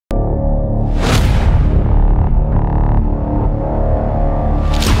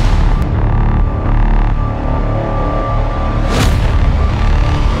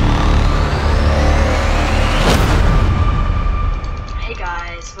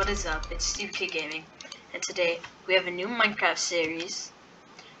what is up? It's Steve K Gaming, and today we have a new Minecraft series,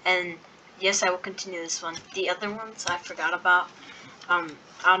 and yes, I will continue this one. The other ones I forgot about. I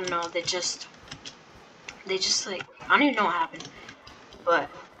don't know, they just like, I don't even know what happened,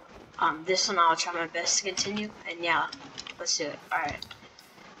 but this one I'll try my best to continue, and yeah, let's do it. Alright,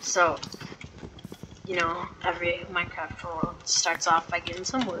 so, you know, every Minecraft world starts off by getting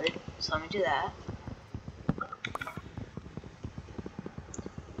some wood, so let me do that.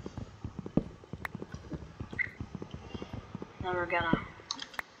 Then we're gonna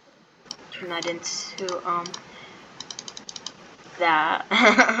turn that into, that.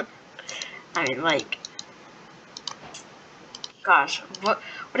 I mean, like, gosh, what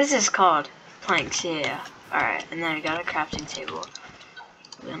is this called? Planks, yeah. Alright, and then I got a crafting table.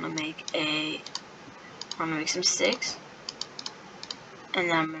 We're gonna make some sticks.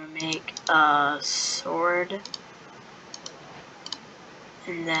 And then I'm gonna make a sword.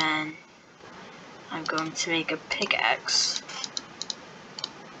 And then I'm going to make a pickaxe.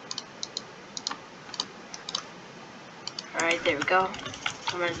 Alright, there we go.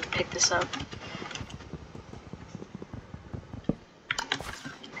 I'm gonna pick this up.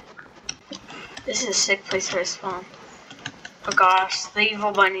 This is a sick place where I spawn. Oh gosh, the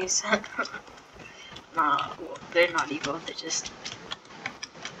evil bunnies. Nah, well, they're not evil, they're just...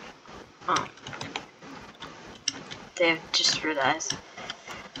 they have just red eyes.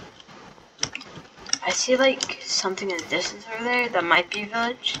 I see like something in the distance over there that might be a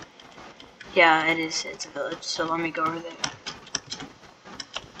village. Yeah, it is, it's a village, so let me go over there.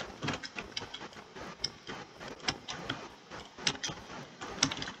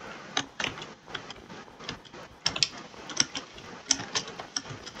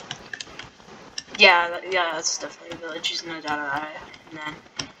 Yeah, that's definitely a village, there's no doubt about it. And then,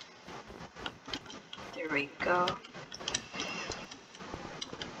 there we go.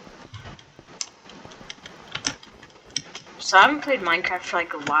 So I haven't played Minecraft for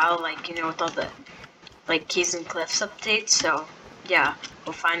like a while, like, you know, with all the, like, Keys and Cliffs updates, so, yeah,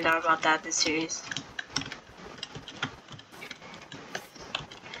 we'll find out about that this series.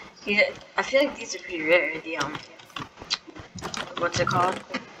 I feel like these are pretty rare, the, what's it called?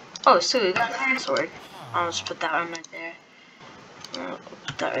 Oh, so we got a sword. I'll just put that one right there. I'll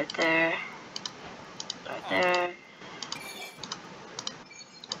put that right there. Right there.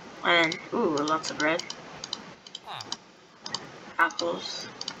 And, ooh, lots of bread. Apples,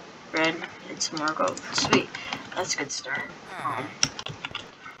 bread, and some more gold. Sweet. That's a good start.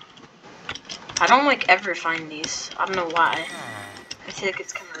 I don't like ever find these. I don't know why. I feel like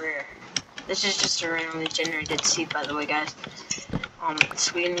it's kind of rare. This is just a randomly generated seed, by the way, guys.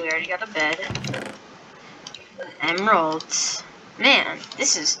 Sweet, and we already got a bed. Emeralds. Man,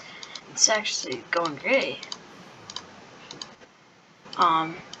 it's actually going great.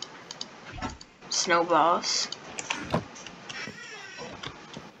 Snowballs.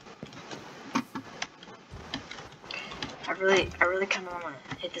 I really kind of want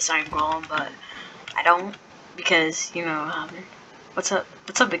to hit this iron golem, but I don't, because, you know what happened. What's up?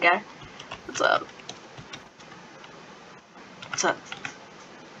 What's up, big guy? What's up? What's up?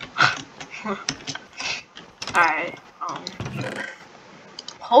 Alright,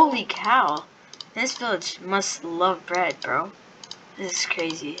 holy cow. This village must love bread, bro. This is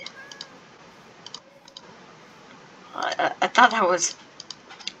crazy. I thought that was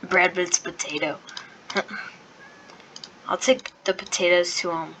bread, but it's potato. I'll take the potatoes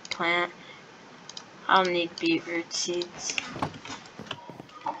to plant. I don't need beetroot seeds.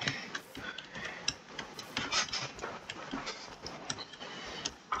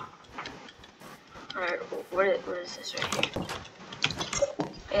 Alright, what is this right here?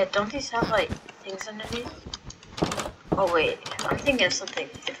 Yeah, don't these have like things underneath? Oh wait, I'm thinking of something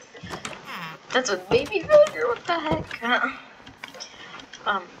different. That's a baby villager, what the heck?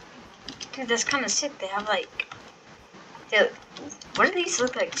 Dude, that's kind of sick. They have like, what do these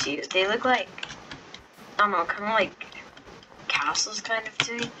look like to you? They look like, I don't know, kind of like castles kind of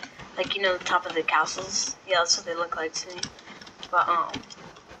to me. Like, you know, the top of the castles. Yeah, that's what they look like to me. But,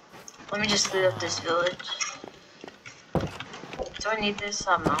 let me just loot up this village. Do I need this?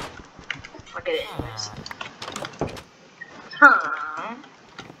 I don't know. I'll get it anyways. Huh.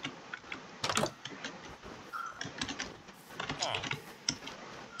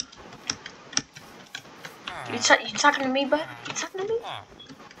 You talking to me, bud? You talking to me?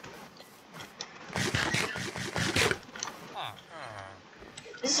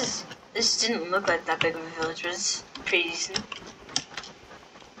 This didn't look like that big of a village, but it's pretty decent.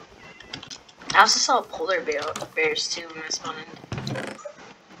 I also saw polar bears too when I spawned in.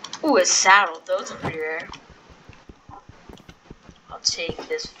 Ooh, a saddle. Those are pretty rare. I'll take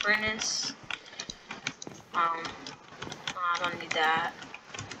this furnace. I don't need that.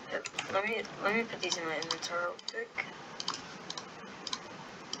 Let me put these in my inventory real quick.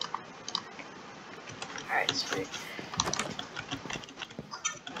 Alright, sweet.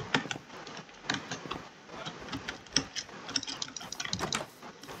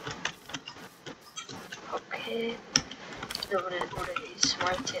 Okay. What are these?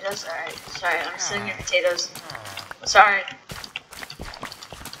 More potatoes? Alright. Sorry, I'm stealing your potatoes. Sorry.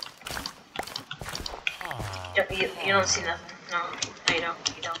 You don't see nothing. No, you don't.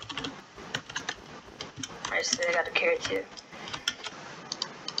 You don't. Alright, so I got a carrot too.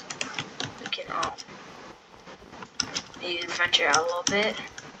 We can maybe venture out a little bit.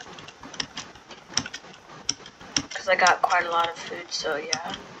 Because I got quite a lot of food, so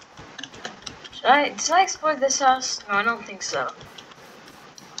yeah. Did I explore this house? No, I don't think so.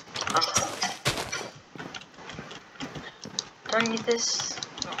 Do I need this?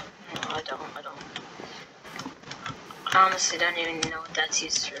 No, I don't. I honestly don't even know what that's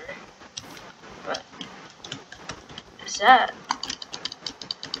used for. But is that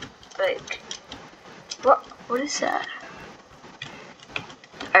like what is that?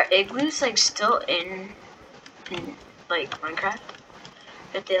 Are igloos like still in like Minecraft?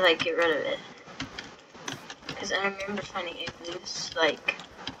 If they like get rid of it? Because I remember finding igloos like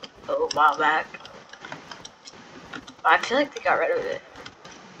a while back. I feel like they got rid of it.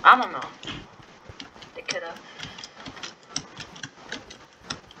 I don't know. They could have.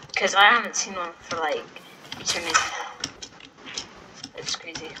 Because I haven't seen one for like eternity. It's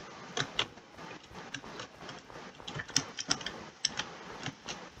crazy.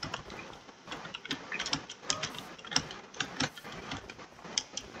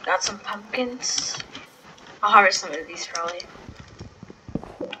 Got some pumpkins. I'll harvest some of these probably.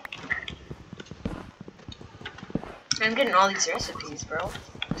 I'm getting all these recipes, bro.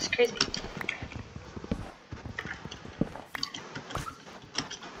 It's crazy.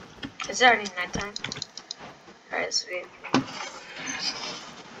 Is it already nighttime? Alright, sweet.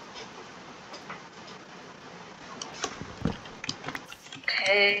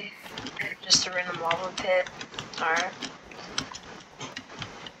 Okay. Just a random lava pit. Alright.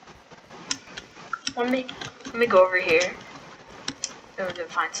 Let me go over here. Maybe we can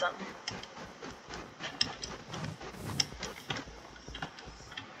find something.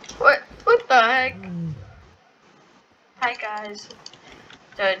 What the heck? Hi guys.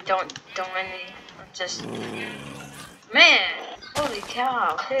 Don't mind me. I'm just man. Holy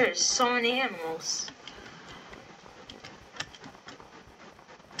cow! There's so many animals.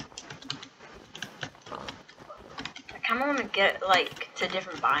 I kind of want to get like to a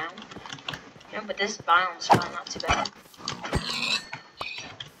different biome. You know, but this biome's probably not too bad.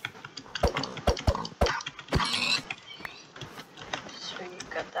 Sweet,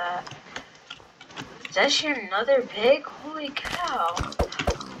 got that. Is that actually another pig? Holy cow.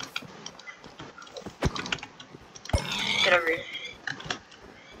 Get over here.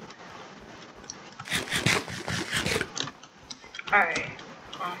 Alright.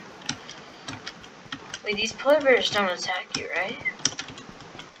 Wait, these polar bears don't attack you, right?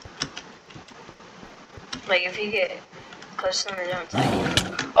 Like, if you get close to them, they don't attack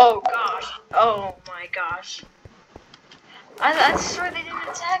you. Oh gosh. Oh my gosh. I swear they didn't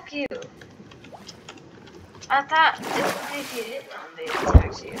attack you. I thought if you hit them, they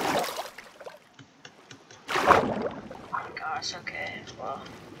attack you. Oh my gosh, okay, well.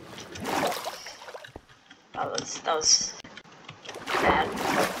 That was bad.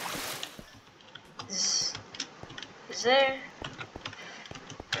 Is there...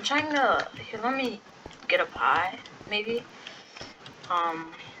 I'm trying to... Here, let me get a pie, maybe.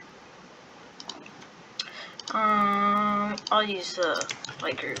 I'll use the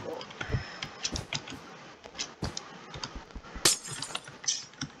light revolt.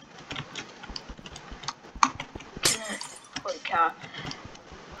 Holy cow.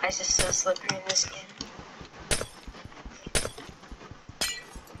 Ice is so slippery in this game.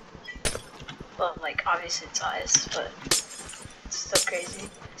 Well, like, obviously it's ice, but it's still crazy.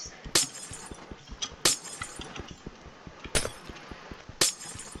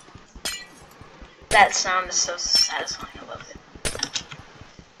 That sound is so satisfying, I love it.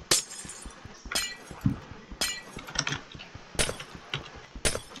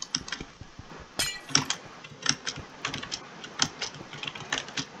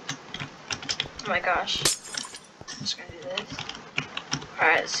 Oh my gosh. I'm just gonna do this.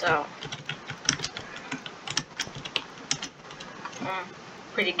 Alright, so.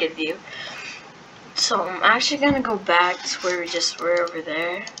 Pretty good view. So I'm actually gonna go back to where we just were over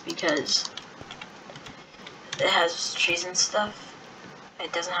there because it has trees and stuff.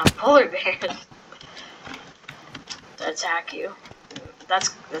 it doesn't have polar bears to attack you. That's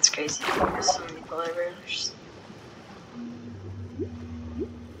crazy. There's so many polar bears.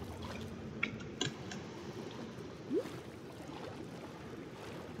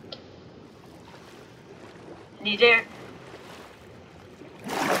 You there?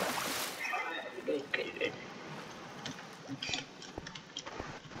 Good.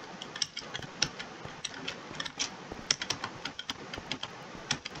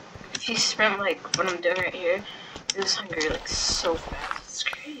 If you sprint like what I'm doing right here, you lose hunger like so fast. It's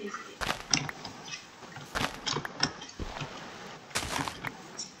crazy.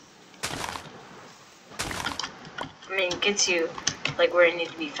 I mean, it gets you like where you need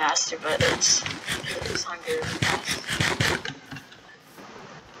to be faster, but it's hunger really fast.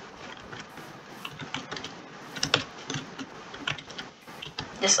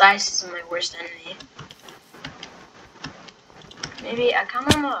 This ice is my worst enemy. Maybe I kind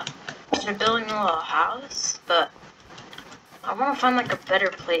of want to building a little house, but I want to find like a better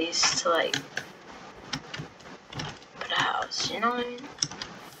place to like put a house. You know what I mean?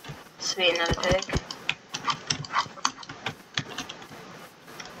 Sweet, another pig.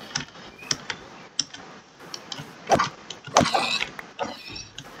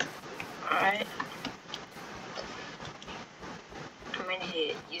 Alright. I'm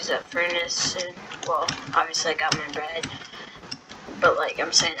gonna use that furnace and, well, obviously I got my bread. But like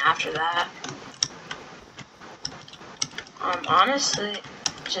I'm saying after that. Honestly,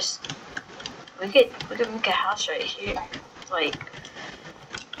 just we could make a house right here. Like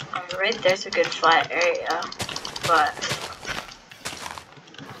right there's a good flat area. But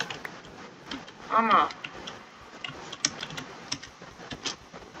I don't know.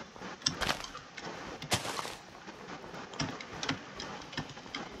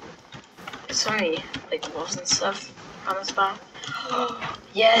 There's so many like wolves and stuff on this biome.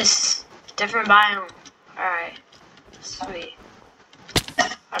 Yes! Different biome. Alright. Sweet.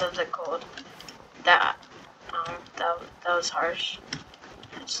 Out of the cold. That was harsh.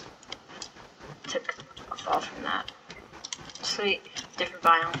 I just took a fall from that. Sweet. Different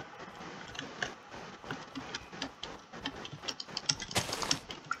biome.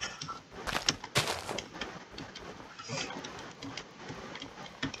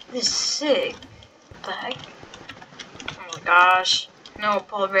 This is sick. What the heck? Oh my gosh. No,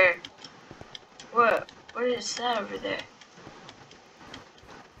 polar bear. What is that over there?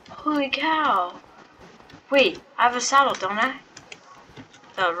 Holy cow. Wait, I have a saddle, don't I?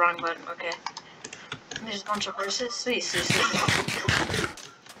 Oh, wrong button, okay. There's a bunch of horses. Sweet.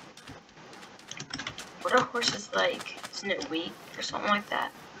 What are horses like? Isn't it wheat or something like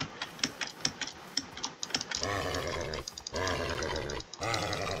that?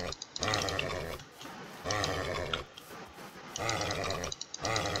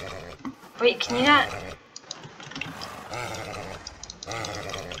 Wait, can you not?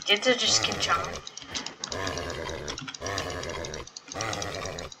 You have to just keep chowing.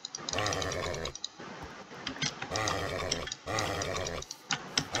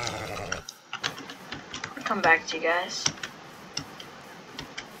 I'll come back to you guys.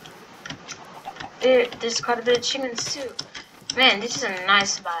 There's quite a bit of chickens too. Man, this is a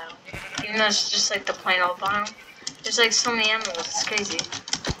nice biome. Even though it's just like the plain old biome. There's like so many animals, it's crazy.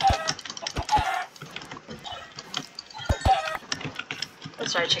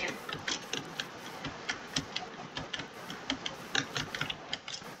 Sorry, chicken.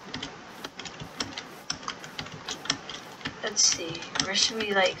 Let's see. Where should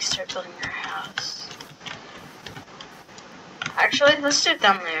we like start building our house? Actually, let's do it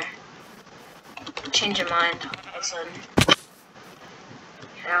down there. Change your mind all of a sudden.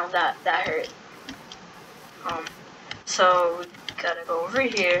 Now that hurt. So we gotta go over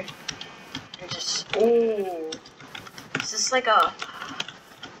here and just. Oh, is this like a?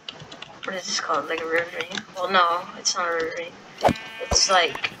 What is this called? Like a riverine? Well, no, it's not a riverine. It's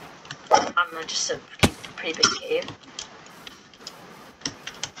like, I don't know, just a pretty big cave.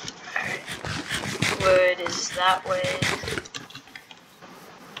 Alright. Wood is that way.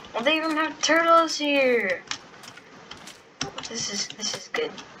 Well, they even have turtles here. This is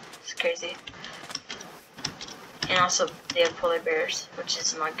good. It's crazy. And also, they have polar bears, which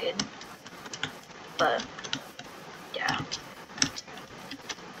is not good. But, yeah.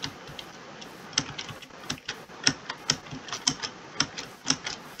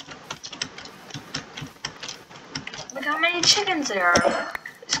 Look how many chickens there are.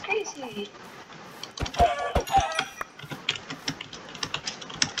 It's crazy.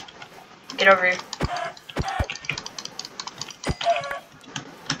 Get over here.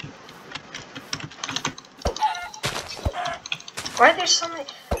 Why are there's so many?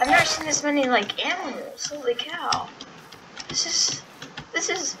 I've never seen this many like animals. Holy cow! This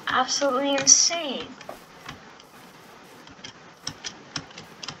is absolutely insane.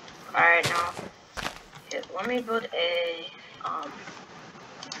 All right, now let me build a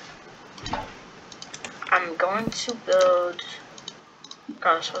I'm going to build.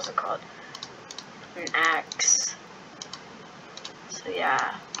 Gosh, what's it called? An axe. So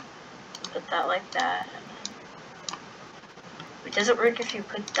yeah, put that like that. But does it work if you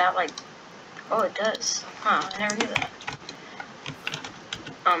put that like? Oh, it does. Huh? I never knew that.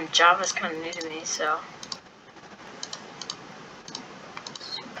 Java's kind of new to me, so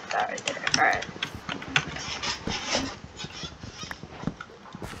put that right there. All right.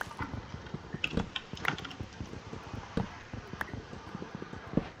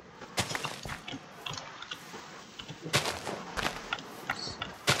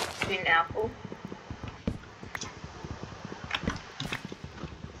 Green apple.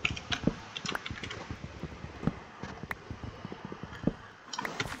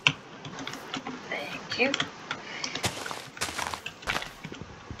 Thank you.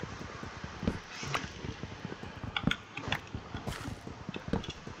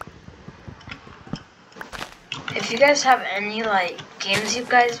 If you guys have any like games you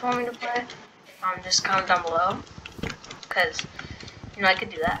guys want me to play, just comment down below, cause you know I could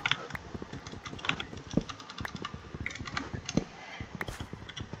do that.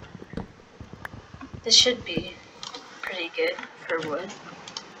 This should be pretty good for wood.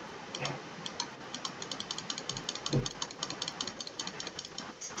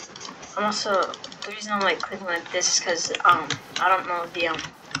 I'm also, the reason I'm like clicking like this is because I don't know the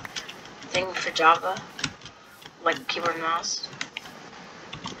thing for Java, like keyboard and mouse.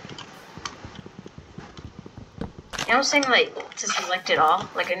 You know what I'm saying, like to select it all?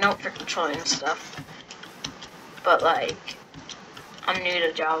 Like I know it for controlling stuff, but like I'm new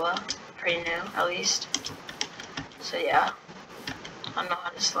to Java, pretty new at least. So yeah, I don't know how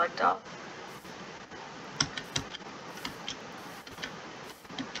to select all.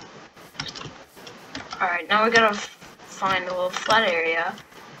 Alright, now we gotta find a little flat area.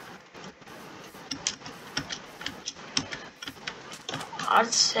 I'd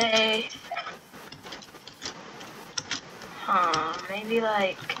say, maybe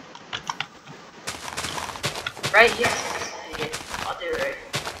like right here. I'll do it right here.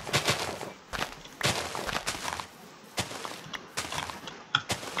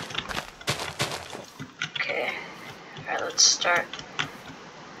 Okay, alright, let's start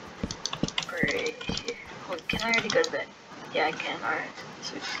right here. Wait, can I already go to bed? Yeah, I can. Alright,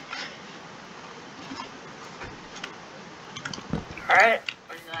 sweet. Alright,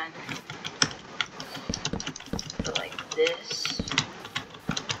 and then put like this.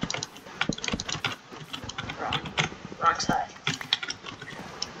 Wrong side.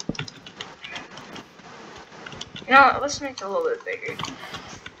 You know what, let's make it a little bit bigger.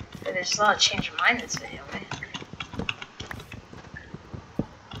 But there's a lot of change of mind in this video, man.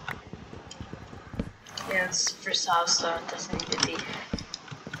 Yeah, it's first house, so it doesn't need to be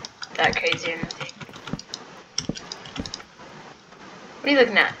that crazy or anything. What are you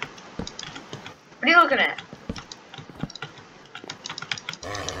looking at? What are you looking at?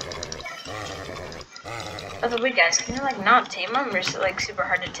 By the way, guys, can you like not tame them, or is it like super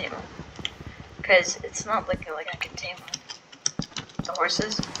hard to tame them? Because it's not like I can tame them. The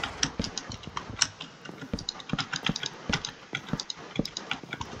horses.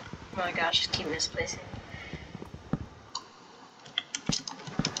 Oh my gosh, just keep misplacing.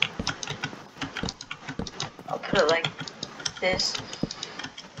 I'll put it like this.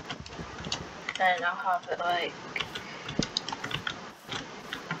 And I'll have it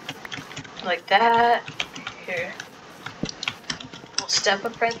like that. Here. We'll step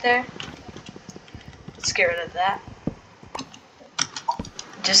up right there. Let's get rid of that.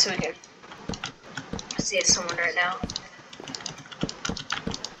 Just so we can save someone right now.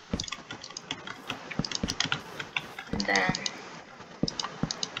 And then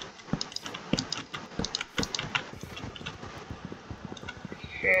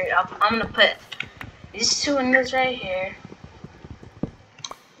here, I'm gonna put these two windows right here.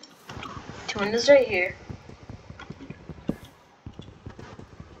 Two windows right here.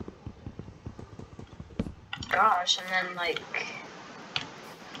 Gosh, and then like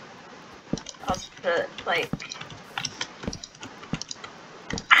I'll put like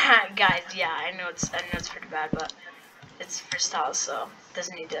guys, yeah, I know it's pretty bad, but it's first house, so it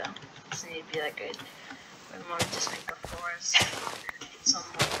doesn't need to be that good. We want to just make a forest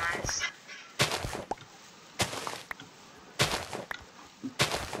somewhat nice.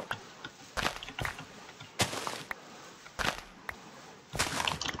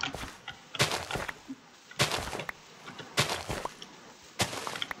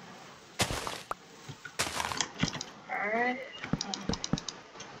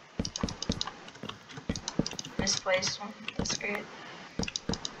 place one. That's great.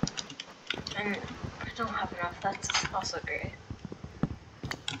 And I don't have enough. That's also great.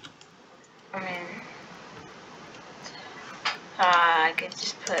 I mean, I could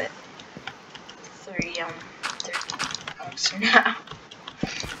just put three blocks now.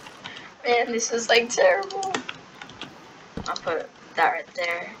 Man, this is like terrible. I'll put that right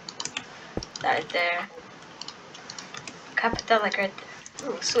there. That right there. Can I put that like right there?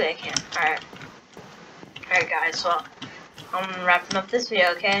 Ooh, sweet, I can. Alright. Alright guys, well, I'm wrapping up this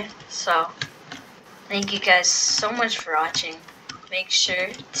video, okay? So, thank you guys so much for watching. Make sure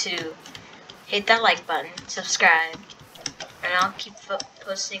to hit that like button, subscribe, and I'll keep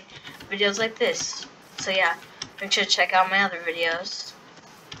posting videos like this. So yeah, make sure to check out my other videos.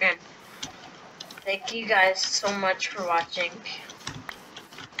 And thank you guys so much for watching.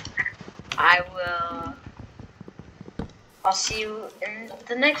 I'll see you in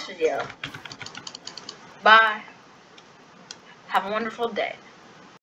the next video. Bye. Have a wonderful day.